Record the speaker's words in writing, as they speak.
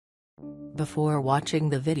Before watching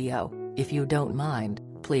the video, if you don't mind,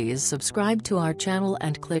 please subscribe to our channel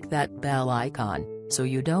and click that bell icon, so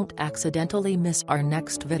you don't accidentally miss our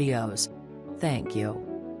next videos. Thank you.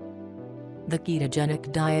 The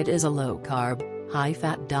ketogenic diet is a low-carb,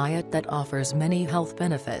 high-fat diet that offers many health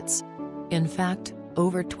benefits. In fact,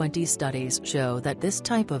 over 20 studies show that this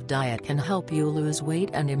type of diet can help you lose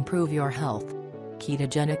weight and improve your health.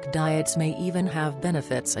 Ketogenic diets may even have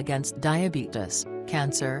benefits against diabetes,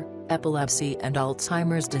 cancer, epilepsy and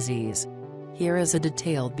Alzheimer's disease. Here is a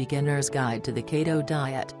detailed beginner's guide to the keto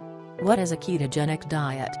diet. What is a ketogenic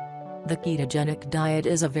diet? The ketogenic diet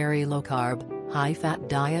is a very low-carb, high-fat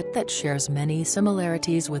diet that shares many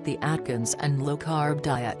similarities with the Atkins and low-carb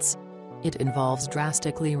diets. It involves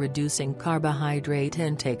drastically reducing carbohydrate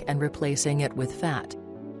intake and replacing it with fat.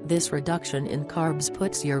 This reduction in carbs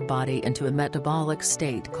puts your body into a metabolic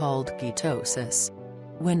state called ketosis.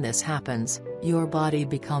 When this happens, your body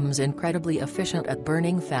becomes incredibly efficient at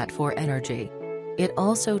burning fat for energy. It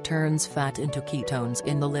also turns fat into ketones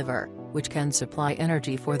in the liver, which can supply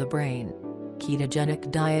energy for the brain.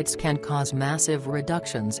 Ketogenic diets can cause massive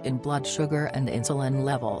reductions in blood sugar and insulin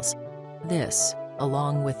levels. This,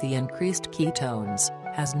 along with the increased ketones,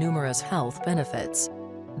 has numerous health benefits.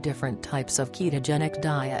 Different types of ketogenic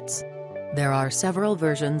diets. There are several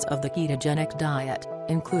versions of the ketogenic diet,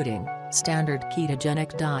 including standard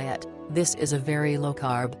ketogenic diet. This is a very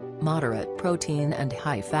low-carb, moderate protein and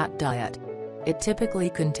high-fat diet. It typically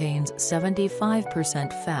contains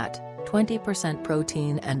 75% fat, 20%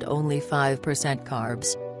 protein and only 5%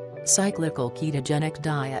 carbs. Cyclical ketogenic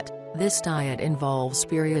diet. This diet involves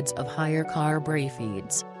periods of higher carb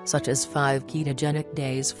refeeds, such as 5 ketogenic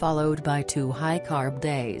days followed by 2 high-carb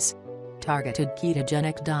days. Targeted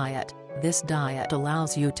ketogenic diet. This diet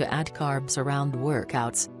allows you to add carbs around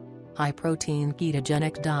workouts. High-protein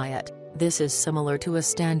ketogenic diet. This is similar to a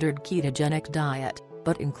standard ketogenic diet,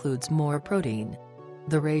 but includes more protein.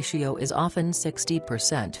 The ratio is often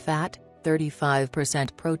 60% fat,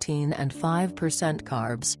 35% protein and 5%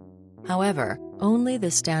 carbs. However, only the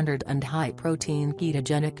standard and high-protein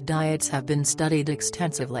ketogenic diets have been studied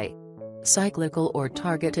extensively. Cyclical or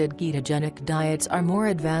targeted ketogenic diets are more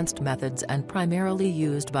advanced methods and primarily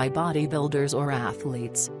used by bodybuilders or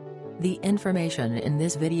athletes. The information in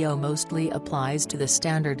this video mostly applies to the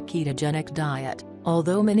standard ketogenic diet,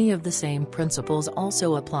 although many of the same principles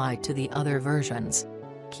also apply to the other versions.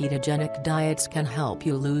 Ketogenic diets can help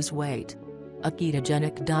you lose weight. A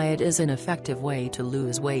ketogenic diet is an effective way to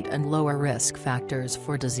lose weight and lower risk factors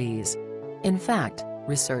for disease. In fact,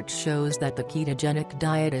 research shows that the ketogenic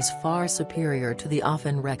diet is far superior to the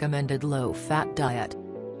often recommended low-fat diet.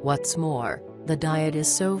 What's more, the diet is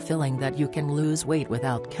so filling that you can lose weight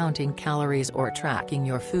without counting calories or tracking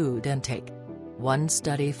your food intake. One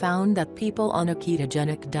study found that people on a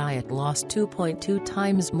ketogenic diet lost 2.2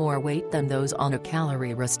 times more weight than those on a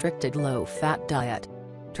calorie-restricted low-fat diet.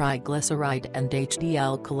 Triglyceride and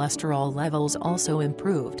HDL cholesterol levels also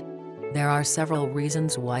improved. There are several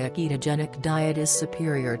reasons why a ketogenic diet is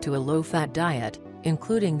superior to a low-fat diet,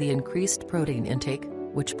 including the increased protein intake,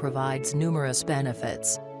 which provides numerous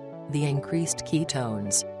benefits. The increased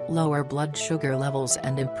ketones, lower blood sugar levels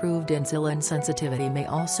and improved insulin sensitivity may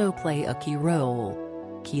also play a key role.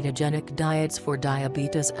 Ketogenic diets for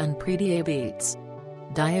diabetes and prediabetes.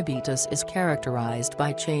 Diabetes is characterized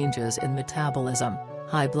by changes in metabolism,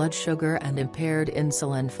 high blood sugar and impaired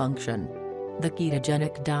insulin function. The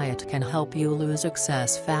ketogenic diet can help you lose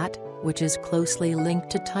excess fat, which is closely linked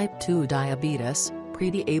to type 2 diabetes,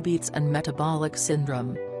 prediabetes and metabolic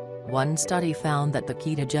syndrome. One study found that the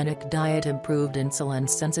ketogenic diet improved insulin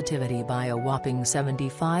sensitivity by a whopping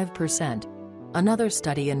 75%. Another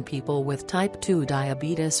study in people with type 2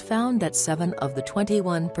 diabetes found that 7 of the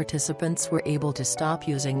 21 participants were able to stop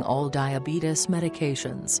using all diabetes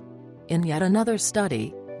medications. In yet another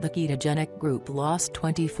study, the ketogenic group lost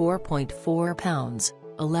 24.4 pounds,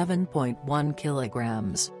 11.1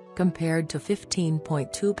 kilograms, compared to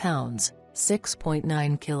 15.2 pounds,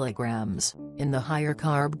 6.9 kilograms, in the higher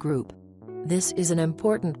carb group. This is an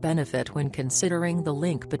important benefit when considering the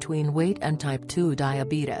link between weight and type 2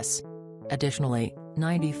 diabetes. Additionally,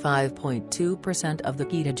 95.2% of the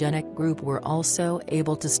ketogenic group were also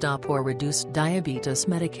able to stop or reduce diabetes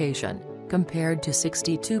medication, compared to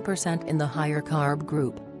 62% in the higher carb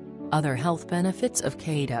group. Other health benefits of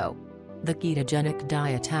keto. The ketogenic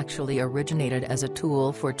diet actually originated as a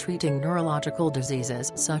tool for treating neurological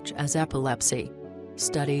diseases such as epilepsy.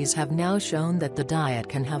 Studies have now shown that the diet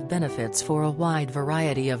can have benefits for a wide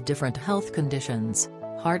variety of different health conditions.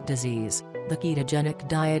 Heart disease. The ketogenic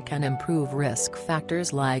diet can improve risk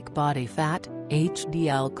factors like body fat,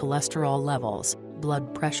 HDL cholesterol levels,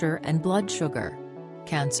 blood pressure and blood sugar.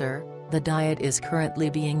 Cancer. The diet is currently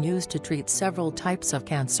being used to treat several types of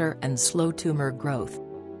cancer and slow tumor growth.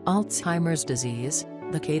 Alzheimer's disease.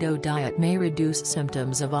 The keto diet may reduce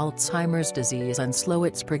symptoms of Alzheimer's disease and slow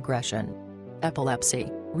its progression.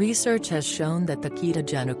 Epilepsy. Research has shown that the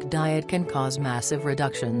ketogenic diet can cause massive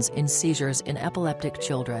reductions in seizures in epileptic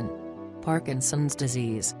children. Parkinson's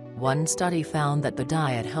disease. One study found that the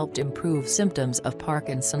diet helped improve symptoms of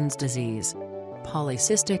Parkinson's disease.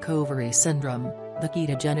 Polycystic ovary syndrome. The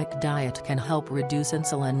ketogenic diet can help reduce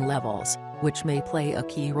insulin levels, which may play a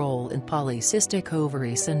key role in polycystic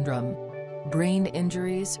ovary syndrome. Brain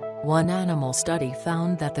injuries. One animal study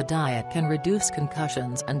found that the diet can reduce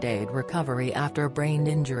concussions and aid recovery after brain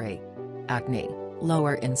injury. Acne.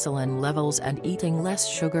 Lower insulin levels and eating less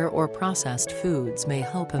sugar or processed foods may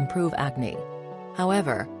help improve acne.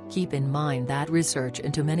 However, keep in mind that research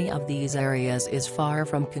into many of these areas is far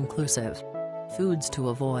from conclusive. Foods to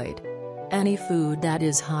avoid. Any food that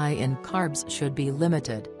is high in carbs should be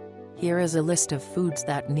limited. Here is a list of foods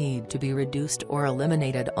that need to be reduced or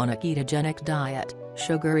eliminated on a ketogenic diet: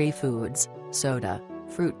 sugary foods, soda,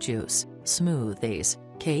 fruit juice, smoothies,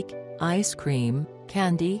 cake, ice cream,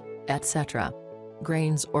 candy, etc.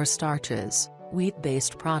 Grains or starches,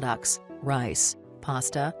 wheat-based products, rice,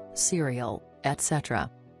 pasta, cereal, etc.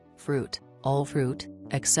 Fruit, all fruit,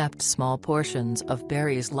 except small portions of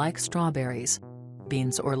berries like strawberries.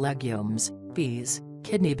 Beans or legumes, peas,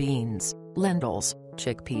 kidney beans, lentils,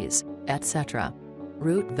 chickpeas, etc.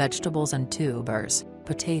 Root vegetables and tubers,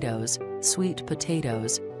 potatoes, sweet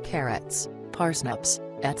potatoes, carrots, parsnips,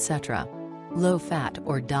 etc. Low-fat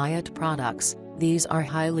or diet products, these are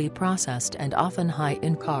highly processed and often high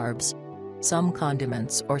in carbs. Some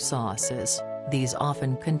condiments or sauces, these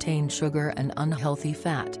often contain sugar and unhealthy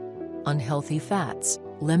fat. Unhealthy fats,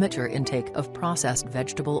 limit your intake of processed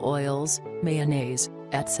vegetable oils, mayonnaise,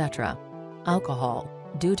 etc. Alcohol.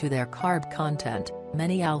 Due to their carb content,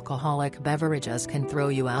 many alcoholic beverages can throw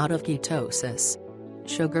you out of ketosis.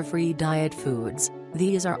 Sugar-free diet foods,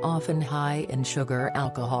 these are often high in sugar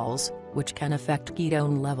alcohols, which can affect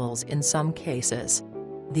ketone levels in some cases.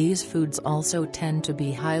 These foods also tend to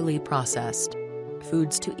be highly processed.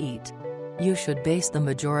 Foods to eat. You should base the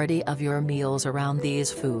majority of your meals around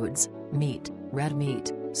these foods: meat, red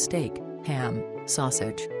meat, steak, ham,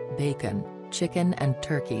 sausage, bacon, chicken and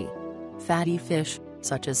turkey. Fatty fish,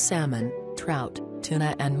 such as salmon, trout,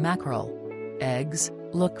 tuna and mackerel. Eggs,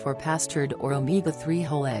 look for pastured or omega-3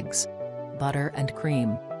 whole eggs. Butter and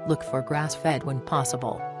cream, look for grass-fed when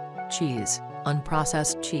possible. Cheese,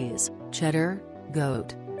 unprocessed cheese, cheddar,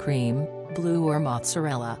 goat, cream, blue or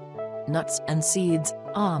mozzarella. Nuts and seeds,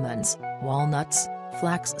 almonds, walnuts,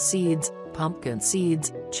 flax seeds, pumpkin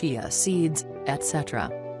seeds, chia seeds, etc.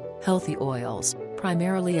 Healthy oils,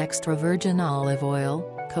 primarily extra virgin olive oil,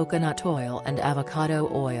 coconut oil and avocado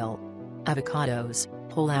oil. Avocados,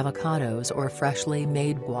 whole avocados or freshly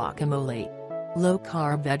made guacamole.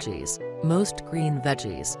 Low-carb veggies, most green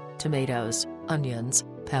veggies, tomatoes, onions,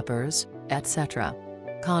 peppers, etc.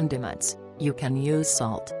 Condiments, you can use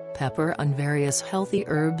salt, pepper and various healthy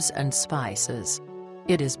herbs and spices.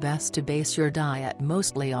 It is best to base your diet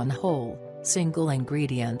mostly on whole,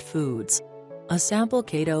 single-ingredient foods. A sample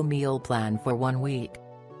keto meal plan for 1 week.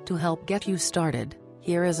 To help get you started,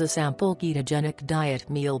 here is a sample ketogenic diet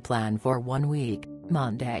meal plan for 1 week.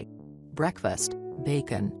 Monday. Breakfast,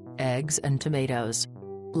 bacon, eggs and tomatoes.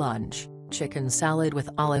 Lunch, chicken salad with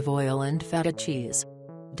olive oil and feta cheese.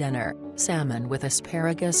 Dinner, salmon with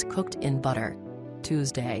asparagus cooked in butter.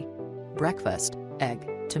 Tuesday. Breakfast, egg,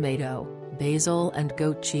 tomato, basil and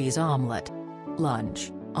goat cheese omelette.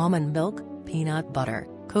 Lunch, almond milk, peanut butter,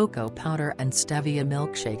 cocoa powder and stevia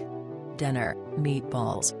milkshake. Dinner,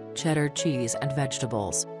 meatballs, cheddar cheese and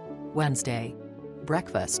vegetables. Wednesday.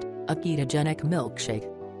 Breakfast, a ketogenic milkshake.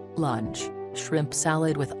 Lunch, shrimp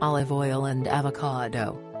salad with olive oil and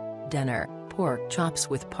avocado. Dinner, pork chops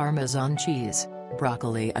with Parmesan cheese,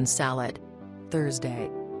 broccoli and salad. Thursday.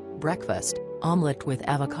 Breakfast, omelette with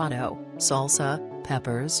avocado, salsa,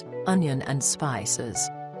 peppers, onion and spices.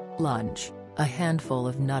 Lunch, a handful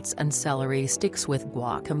of nuts and celery sticks with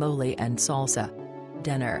guacamole and salsa.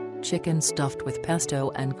 Dinner, chicken stuffed with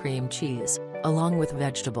pesto and cream cheese, along with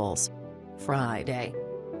vegetables. Friday.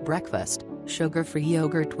 Breakfast, sugar-free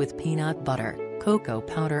yogurt with peanut butter, cocoa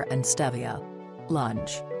powder and stevia.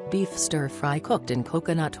 Lunch, beef stir-fry cooked in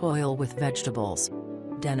coconut oil with vegetables.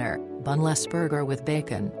 Dinner, bunless burger with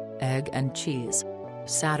bacon, egg and cheese.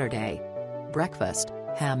 Saturday. Breakfast,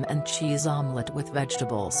 ham and cheese omelette with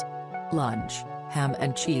vegetables. Lunch, ham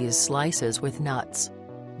and cheese slices with nuts.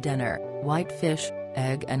 Dinner, white fish,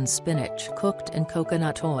 egg and spinach cooked in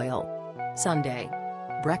coconut oil. Sunday.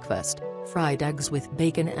 Breakfast, fried eggs with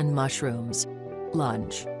bacon and mushrooms.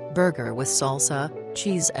 Lunch, burger with salsa,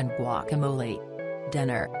 cheese and guacamole.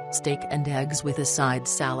 Dinner, steak and eggs with a side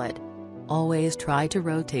salad. Always try to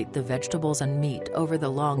rotate the vegetables and meat over the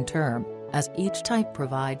long term, as each type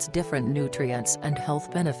provides different nutrients and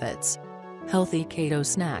health benefits. Healthy keto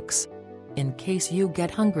snacks. In case you get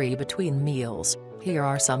hungry between meals, here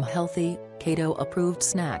are some healthy, keto-approved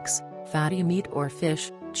snacks: fatty meat or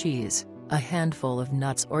fish, cheese, a handful of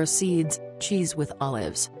nuts or seeds, cheese with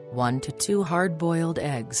olives, 1 to 2 hard-boiled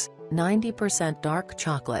eggs, 90% dark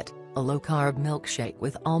chocolate, a low-carb milkshake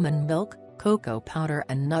with almond milk, cocoa powder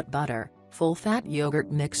and nut butter, full-fat yogurt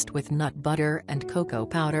mixed with nut butter and cocoa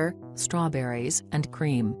powder, strawberries and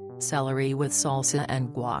cream, celery with salsa and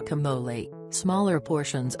guacamole, smaller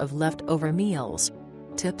portions of leftover meals.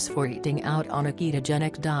 Tips for eating out on a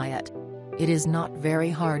ketogenic diet. It is not very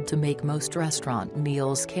hard to make most restaurant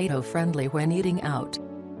meals keto-friendly when eating out.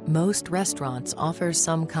 Most restaurants offer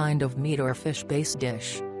some kind of meat or fish-based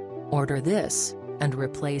dish. Order this, and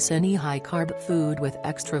replace any high-carb food with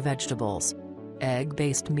extra vegetables.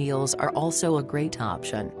 Egg-based meals are also a great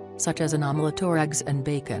option, such as an omelette or eggs and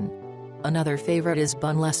bacon. Another favorite is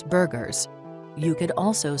bunless burgers. You could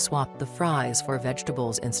also swap the fries for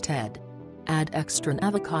vegetables instead. Add extra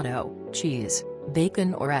avocado, cheese,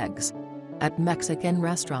 bacon or eggs. At Mexican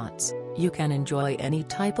restaurants, you can enjoy any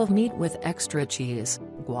type of meat with extra cheese,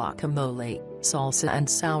 guacamole, salsa and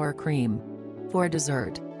sour cream. For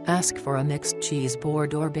dessert, ask for a mixed cheese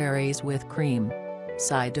board or berries with cream.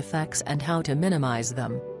 Side effects and how to minimize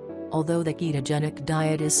them. Although the ketogenic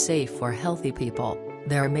diet is safe for healthy people,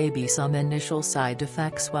 there may be some initial side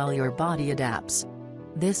effects while your body adapts.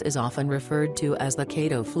 This is often referred to as the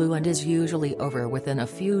keto flu and is usually over within a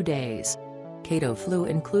few days. Keto flu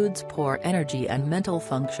includes poor energy and mental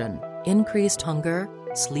function, increased hunger,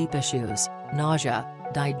 sleep issues, nausea,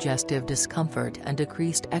 digestive discomfort and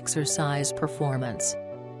decreased exercise performance.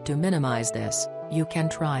 To minimize this, you can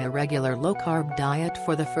try a regular low-carb diet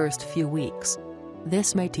for the first few weeks.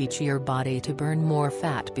 This may teach your body to burn more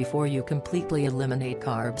fat before you completely eliminate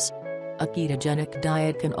carbs. A ketogenic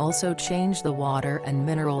diet can also change the water and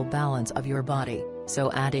mineral balance of your body,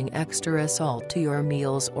 so adding extra salt to your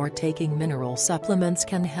meals or taking mineral supplements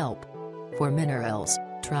can help. For minerals,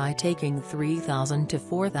 try taking 3,000 to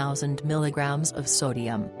 4,000 mg of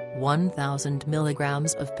sodium, 1,000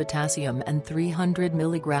 mg of potassium and 300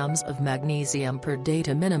 mg of magnesium per day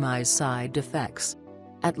to minimize side effects.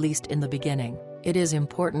 At least in the beginning, it is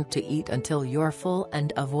important to eat until you're full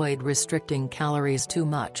and avoid restricting calories too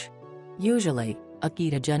much. Usually, a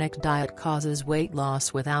ketogenic diet causes weight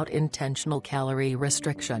loss without intentional calorie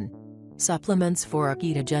restriction. Supplements for a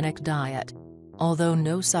ketogenic diet. Although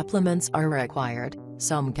no supplements are required,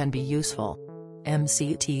 some can be useful.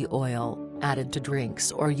 MCT oil, added to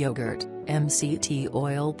drinks or yogurt. MCT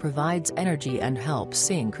oil provides energy and helps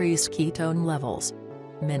increase ketone levels.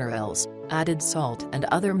 Minerals, added salt and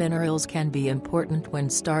other minerals can be important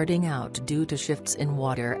when starting out due to shifts in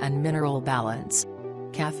water and mineral balance.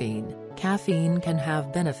 Caffeine. Caffeine can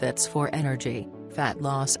have benefits for energy, fat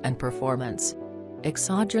loss and performance.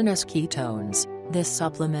 Exogenous ketones. This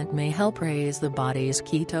supplement may help raise the body's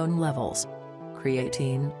ketone levels.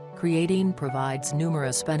 Creatine. Creatine provides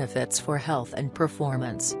numerous benefits for health and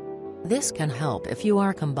performance. This can help if you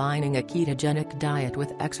are combining a ketogenic diet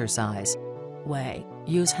with exercise. Whey.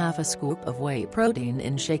 Use half a scoop of whey protein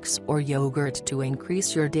in shakes or yogurt to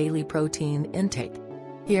increase your daily protein intake.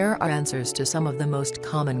 Here are answers to some of the most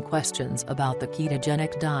common questions about the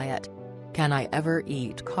ketogenic diet. Can I ever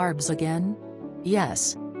eat carbs again?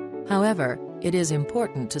 Yes. However, it is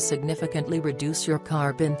important to significantly reduce your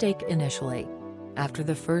carb intake initially. After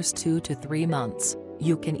the first 2 to 3 months,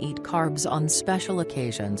 you can eat carbs on special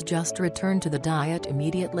occasions. Just return to the diet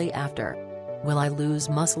immediately after. Will I lose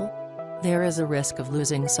muscle? There is a risk of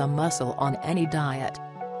losing some muscle on any diet.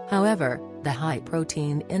 However, the high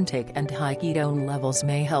protein intake and high ketone levels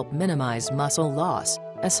may help minimize muscle loss,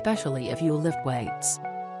 especially if you lift weights.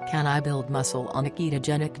 Can I build muscle on a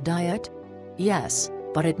ketogenic diet? Yes,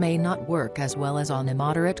 but it may not work as well as on a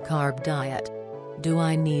moderate carb diet. Do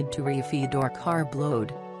I need to refeed or carb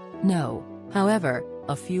load? No, however,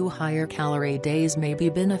 a few higher calorie days may be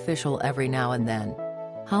beneficial every now and then.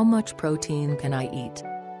 How much protein can I eat?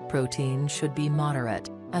 Protein should be moderate,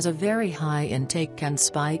 as a very high intake can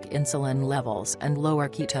spike insulin levels and lower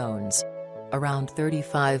ketones. Around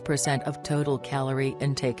 35% of total calorie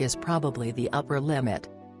intake is probably the upper limit.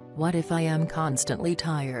 What if I am constantly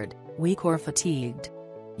tired, weak or fatigued?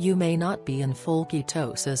 You may not be in full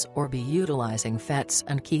ketosis or be utilizing fats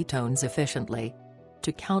and ketones efficiently.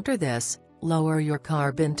 To counter this, Lower your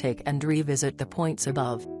carb intake and revisit the points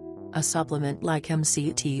above. A supplement like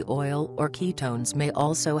MCT oil or ketones may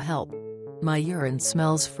also help. My urine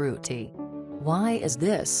smells fruity. Why is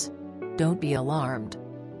this? Don't be alarmed.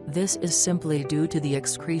 This is simply due to the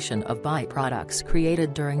excretion of byproducts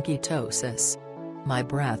created during ketosis. My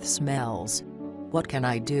breath smells. What can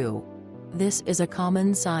I do? This is a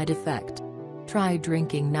common side effect. Try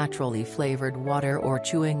drinking naturally flavored water or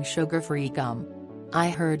chewing sugar-free gum. I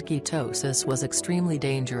heard ketosis was extremely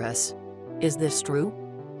dangerous. Is this true?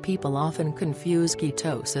 People often confuse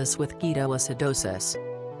ketosis with ketoacidosis.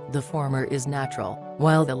 The former is natural,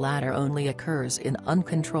 while the latter only occurs in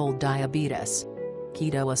uncontrolled diabetes.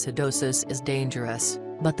 Ketoacidosis is dangerous,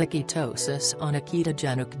 but the ketosis on a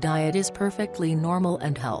ketogenic diet is perfectly normal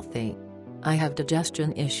and healthy. I have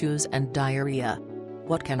digestion issues and diarrhea.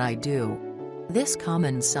 What can I do? This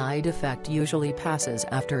common side effect usually passes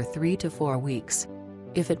after 3 to 4 weeks.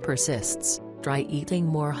 If it persists, try eating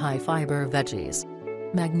more high-fiber veggies.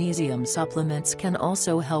 Magnesium supplements can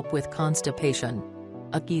also help with constipation.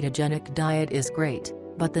 A ketogenic diet is great,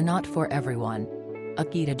 but not for everyone. A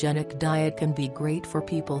ketogenic diet can be great for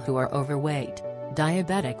people who are overweight,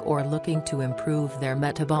 diabetic or looking to improve their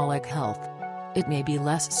metabolic health. It may be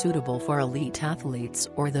less suitable for elite athletes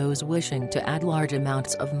or those wishing to add large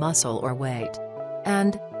amounts of muscle or weight.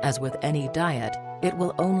 And, as with any diet, it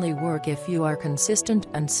will only work if you are consistent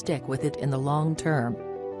and stick with it in the long term.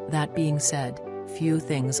 That being said, few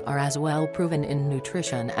things are as well proven in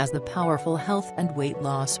nutrition as the powerful health and weight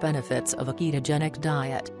loss benefits of a ketogenic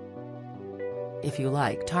diet. If you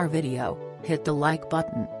liked our video, hit the like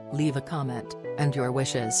button, leave a comment, and your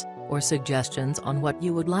wishes, or suggestions on what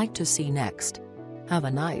you would like to see next. Have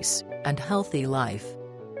a nice and healthy life.